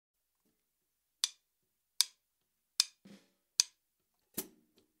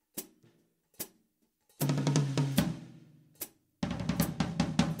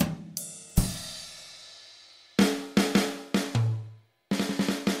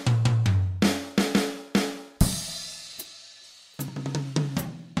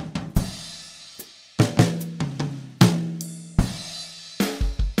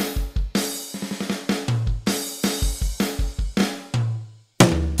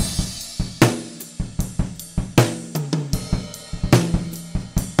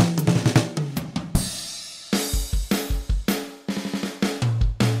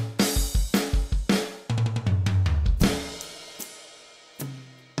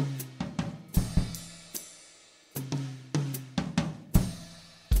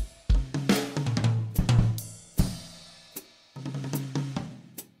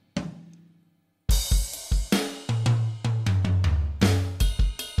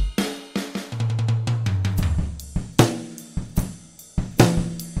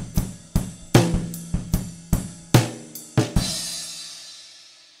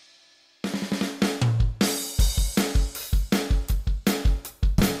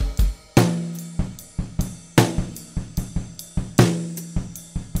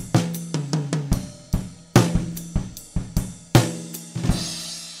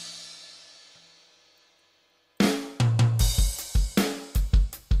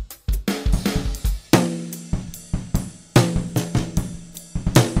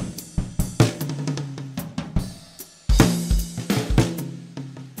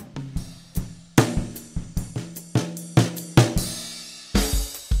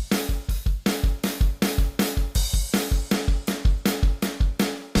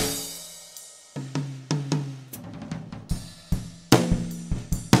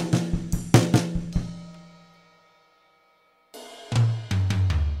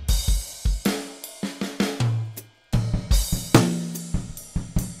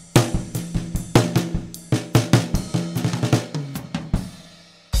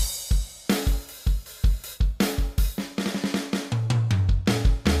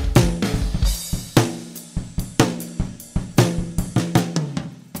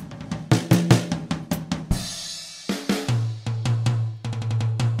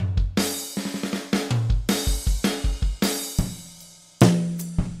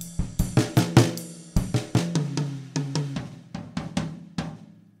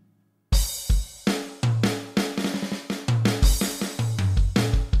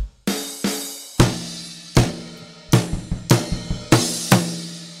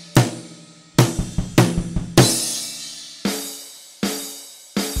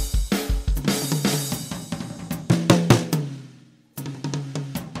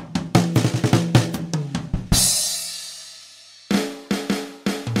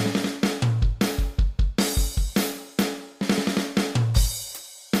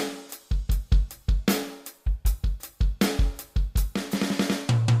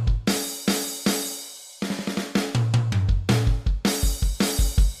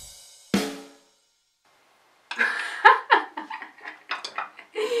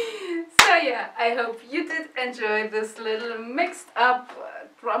I hope you did enjoy this little mixed up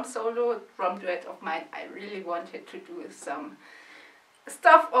drum solo, drum duet of mine. I really wanted to do some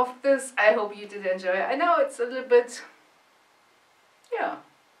stuff of this. I hope you did enjoy. I know it's a little bit, yeah,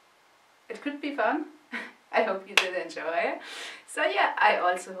 it could be fun. I hope you did enjoy. So yeah, I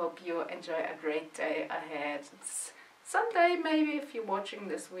also hope you enjoy a great day ahead. It's Sunday maybe if you're watching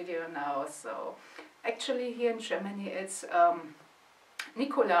this video now. So actually here in Germany it's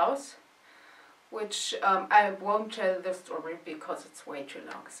Nikolaus, which I won't tell the story because it's way too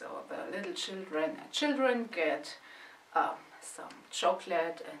long. So the little children get some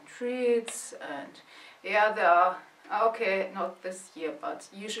chocolate and treats, and yeah, there are, okay, not this year, but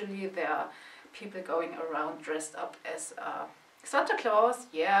usually there are people going around dressed up as Santa Claus.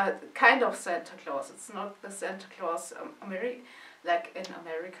 Yeah, kind of Santa Claus. It's not the Santa Claus like in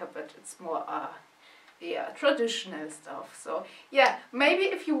America, but it's more yeah, traditional stuff. So yeah, maybe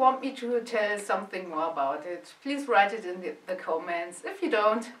if you want me to tell something more about it, please write it in the comments. If you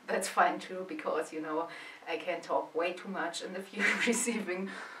don't, that's fine too, because you know I can talk way too much, and if you're receiving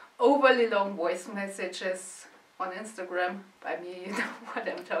overly long voice messages on Instagram by me, you know what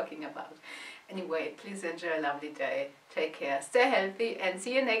I'm talking about. Anyway, please enjoy a lovely day. Take care, stay healthy, and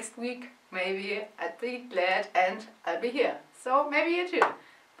see you next week. Maybe I'd be glad and I'll be here. So maybe you too.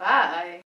 Bye.